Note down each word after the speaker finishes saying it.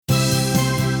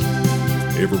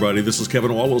Hey everybody, this is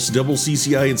Kevin Wallace, double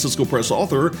CCIE and Cisco Press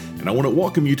author, and I want to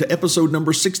welcome you to episode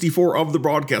number 64 of the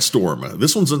Broadcast Storm.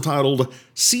 This one's entitled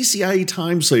CCIE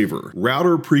Time Saver,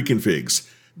 Router Preconfigs.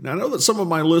 Now, I know that some of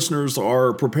my listeners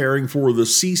are preparing for the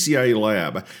CCIE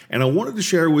lab, and I wanted to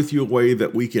share with you a way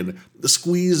that we can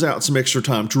squeeze out some extra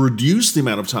time to reduce the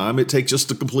amount of time it takes us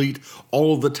to complete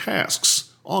all of the tasks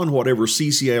on whatever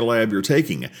CCIE lab you're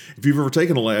taking. If you've ever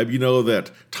taken a lab, you know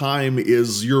that time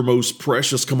is your most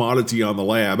precious commodity on the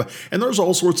lab, and there's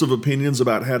all sorts of opinions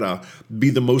about how to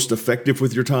be the most effective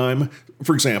with your time.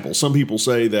 For example, some people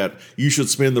say that you should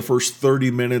spend the first 30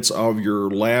 minutes of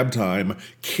your lab time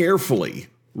carefully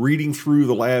reading through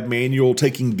the lab manual,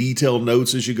 taking detailed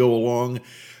notes as you go along.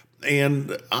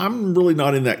 And I'm really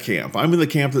not in that camp. I'm in the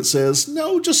camp that says,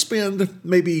 no, just spend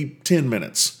maybe 10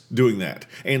 minutes doing that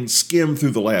and skim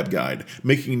through the lab guide,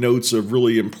 making notes of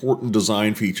really important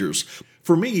design features.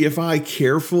 For me, if I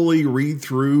carefully read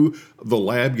through the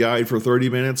lab guide for 30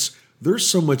 minutes, there's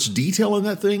so much detail in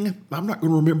that thing, I'm not going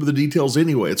to remember the details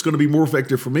anyway. It's going to be more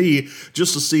effective for me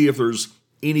just to see if there's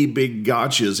any big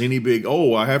gotchas, any big,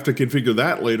 I have to configure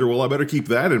that later. Well, I better keep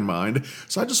that in mind.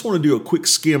 So I just want to do a quick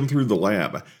skim through the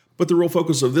lab. But the real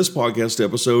focus of this podcast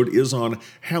episode is on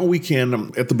how we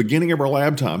can, at the beginning of our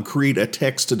lab time, create a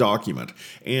text document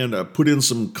and put in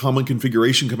some common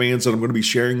configuration commands that I'm going to be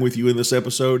sharing with you in this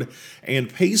episode,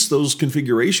 and paste those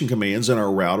configuration commands in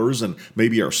our routers and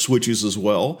maybe our switches as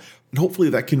well. And hopefully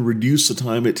that can reduce the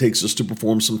time it takes us to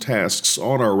perform some tasks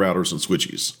on our routers and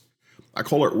switches. I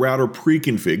call it router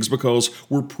preconfigs because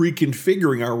we're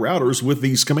pre-configuring our routers with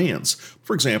these commands.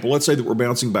 For example, let's say that we're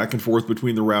bouncing back and forth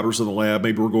between the routers in the lab.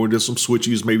 Maybe we're going to some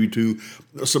switches, maybe to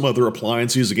some other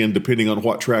appliances, again, depending on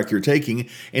what track you're taking.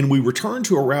 And we return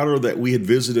to a router that we had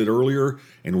visited earlier,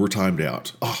 and we're timed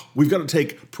out. We've got to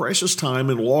take precious time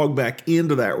and log back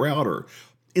into that router.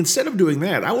 Instead of doing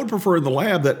that, I would prefer in the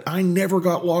lab that I never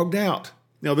got logged out.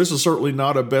 Now, this is certainly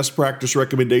not a best practice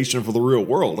recommendation for the real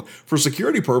world. For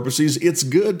security purposes, it's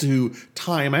good to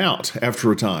time out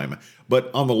after a time.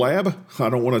 But on the lab, I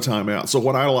don't want to time out. So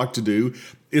what I like to do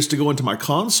is to go into my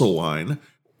console line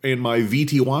and my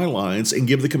VTY lines and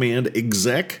give the command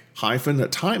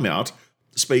exec-timeout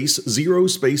space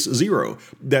 0.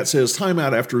 That says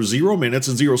timeout after 0 minutes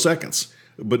and 0 seconds.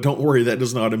 But don't worry, that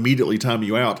does not immediately time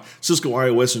you out. Cisco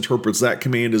iOS interprets that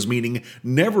command as meaning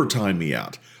never time me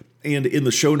out. And in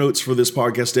the show notes for this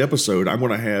podcast episode, I'm going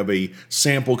to have a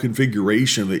sample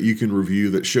configuration that you can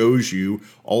review that shows you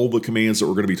all the commands that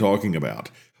we're going to be talking about.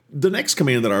 The next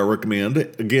command that I recommend,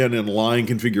 again in line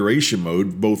configuration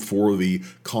mode, both for the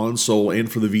console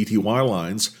and for the VTY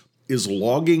lines, is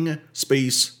logging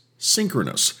space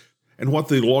synchronous. And what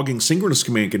the logging synchronous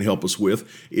command can help us with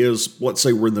is, let's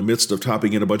say we're in the midst of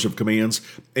typing in a bunch of commands,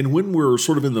 and when we're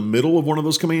sort of in the middle of one of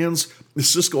those commands,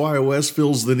 Cisco iOS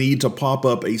feels the need to pop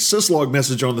up a syslog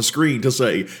message on the screen to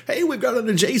say, hey, we've got an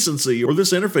adjacency, or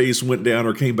this interface went down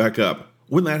or came back up.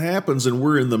 When that happens and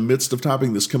we're in the midst of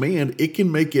typing this command, it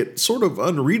can make it sort of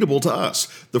unreadable to us.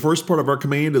 The first part of our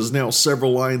command is now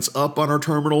several lines up on our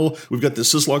terminal. We've got the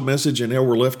syslog message, and now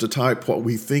we're left to type what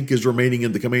we think is remaining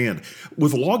in the command.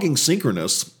 With logging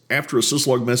synchronous, after a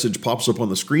syslog message pops up on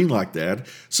the screen like that,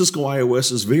 Cisco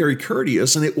iOS is very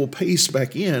courteous, and it will paste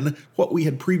back in what we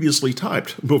had previously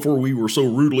typed before we were so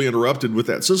rudely interrupted with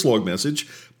that syslog message,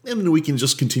 and then we can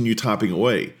just continue typing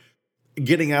away.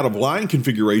 Getting out of line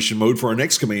configuration mode for our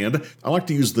next command, I like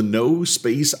to use the no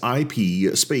space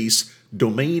IP space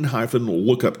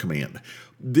domain-lookup command.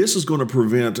 This is going to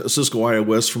prevent Cisco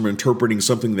iOS from interpreting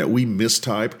something that we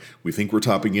mistype. We think we're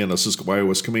typing in a Cisco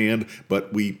iOS command,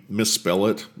 but we misspell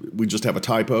it. We just have a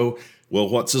typo. Well,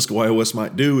 what Cisco iOS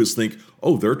might do is think,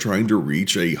 they're trying to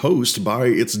reach a host by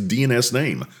its DNS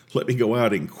name. Let me go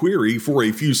out and query for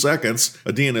a few seconds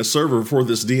a DNS server for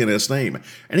this DNS name.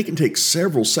 And it can take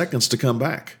several seconds to come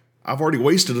back. I've already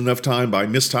wasted enough time by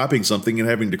mistyping something and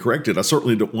having to correct it. I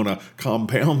certainly don't want to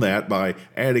compound that by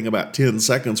adding about 10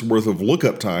 seconds worth of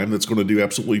lookup time that's going to do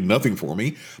absolutely nothing for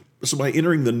me. So by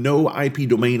entering the no IP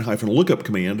domain-lookup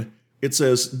command, it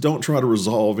says, don't try to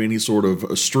resolve any sort of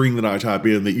a string that I type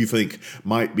in that you think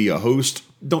might be a host.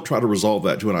 Don't try to resolve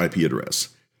that to an IP address.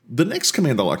 The next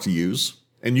command I like to use,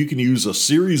 and you can use a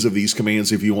series of these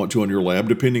commands if you want to on your lab,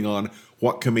 depending on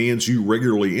what commands you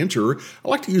regularly enter, I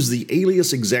like to use the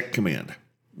alias exec command.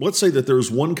 Let's say that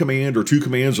there's one command or two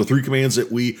commands or three commands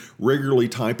that we regularly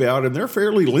type out, and they're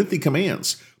fairly lengthy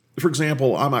commands. For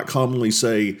example, I might commonly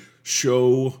say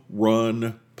show,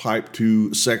 run, pipe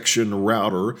to section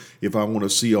router if I want to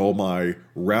see all my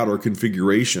router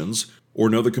configurations. Or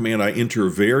another command I enter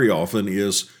very often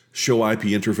is show IP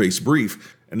interface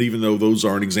brief. And even though those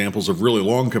aren't examples of really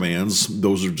long commands,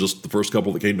 those are just the first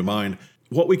couple that came to mind.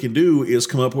 What we can do is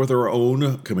come up with our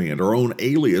own command, our own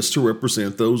alias to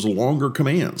represent those longer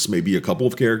commands, maybe a couple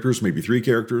of characters, maybe 3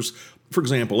 characters. For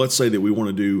example, let's say that we want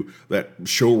to do that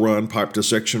show run pipe to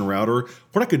section router.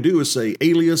 What I could do is say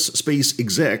alias space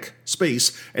exec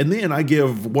space, and then I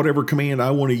give whatever command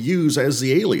I want to use as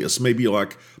the alias, maybe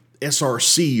like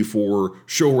src for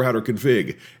show router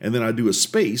config, and then I do a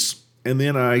space. And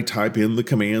then I type in the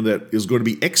command that is going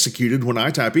to be executed when I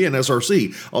type in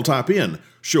src. I'll type in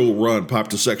show run pipe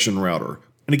to section router.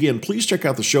 And again, please check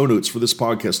out the show notes for this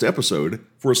podcast episode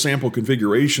for a sample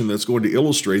configuration that's going to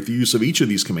illustrate the use of each of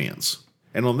these commands.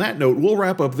 And on that note, we'll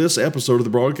wrap up this episode of the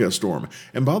Broadcast Storm.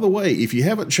 And by the way, if you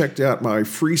haven't checked out my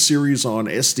free series on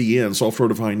SDN,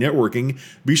 software-defined networking,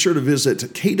 be sure to visit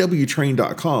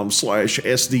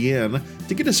kwtrain.com/SDN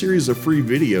to get a series of free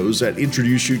videos that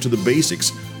introduce you to the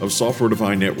basics of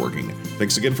software-defined networking.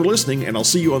 Thanks again for listening, and I'll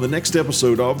see you on the next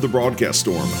episode of the Broadcast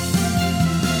Storm.